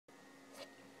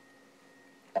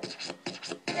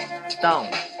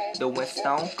Stone, doing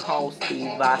Stone Cold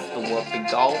Steve Austin, Whoopi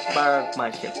Goldberg,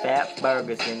 munching fat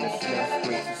burgers in the slim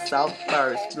streets of South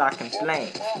Birds, flocking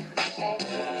flames.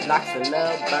 Locks of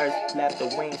love birds flap the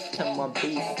wings to my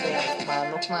beast stings.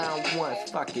 Final round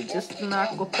once, fuck it, just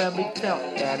knock off every tail.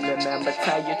 Family member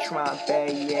tell you trying to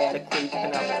bury, yeah, they're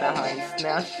creeping up the honey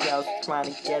snail shells,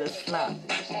 trying to get a slime.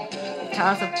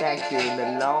 Times are factor in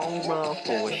the long run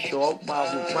for a short while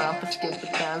we rhyme for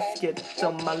skipping down, skip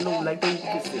to my loot like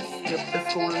Lucases. Skip the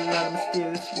school and learn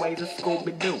mysterious ways of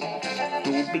Scooby-Doo.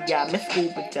 Doobie got me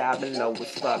scuba diving low as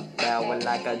fuck, bowing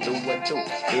like I do.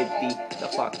 50 the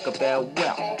fuck up well.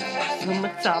 Swim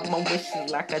atop my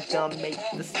wishes like I done make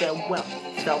the stairwell.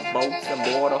 Sailboats and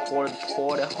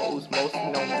border hoes, mostly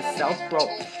known as South Throat.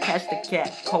 Catch the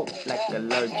cat coat like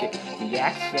allergic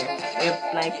reaction,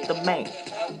 inflame the main.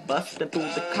 Busting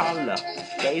through the collar,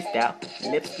 gazed out,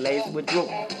 lips glazed with droop.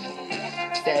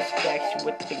 Satisfaction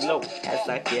with the glow as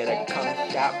I get a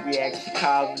cum shot reaction,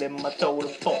 calling my total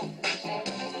fork.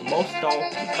 Most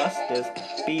don't busters,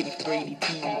 feeding 3D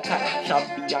TV type,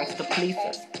 chubby youngster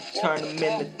pleasers. Turn them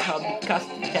into tubby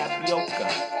custard tapioca.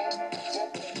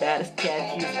 Baddest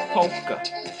cat use poker,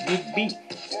 you beat.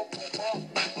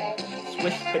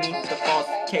 Swish beneath the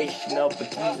falsification of a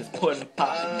Jesus pudding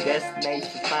pop,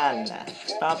 destination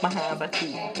finalized. Far behind by 2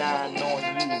 on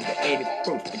you, the 80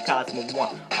 proof, the Cosmo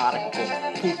 1 article.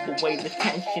 Poop away the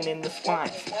tension in the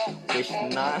spines. Wish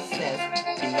nonsense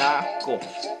be narco.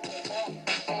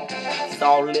 It's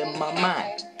all in my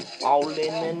mind, all in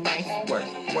the nice work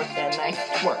that nice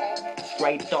twerk.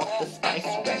 Straight off the spice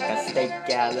rack, I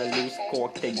stake out a loose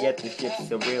cork to get the chips,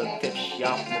 a real tip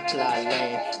shop, reply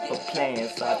lane for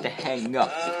plans hard to hang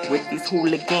up with these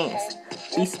hooligans.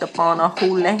 Feast upon our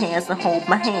hula hands and hold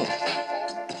my hand.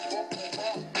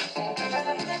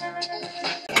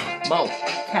 Mo,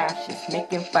 cautious,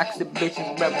 making foxy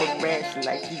bitches reverential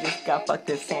like she just got fucked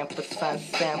in San Francisco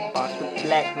sandbox with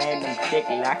black man and dick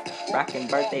locks, rocking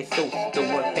birthday suits,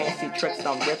 doing fancy tricks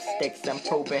on ripsticks and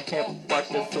proving hip work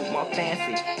to suit my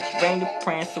fancy. She rang the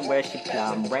prancer where she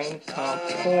plowed rain come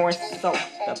pouring soap,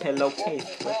 the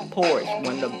pillowcase with porridge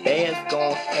when the bed's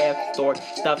gone half stored,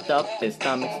 stuffed up in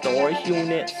stomach storage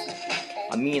units.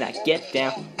 I mean I get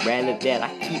down, rather that I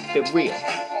keep it real.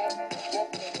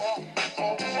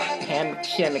 Hammer,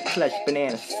 chillin', clutch,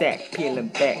 banana sack, peeling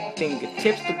back,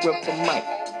 fingertips to grip a mic,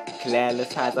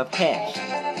 cloudless highs of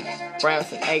hash, browns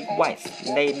and egg whites,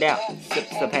 laid out,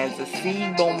 sips of hands of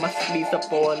seed on my sleeves up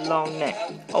for a long night.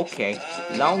 Okay,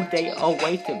 long day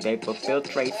away today, but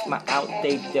filtrates my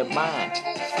outdated mind,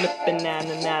 slipping out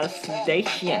and out of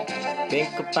sedation,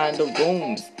 been confined to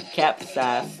rooms,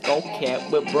 capsized, skull cat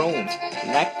with brooms,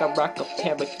 like I rock a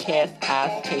pair of cat's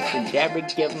eyes, chasing Jerry,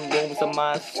 giving rooms a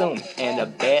monsoon, and a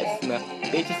bad smell,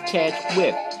 bitches catch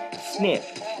whip,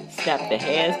 sniff, snap the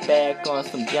heads back on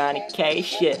some Johnny K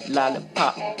shit,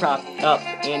 lollipop propped up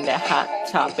in that hot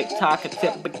topic, talking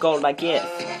typical like this.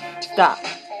 Stop,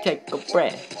 take a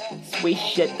breath, sweet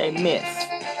shit they miss,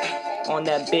 on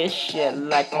that bitch shit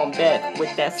like on Beth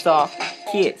with that soft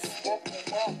kiss.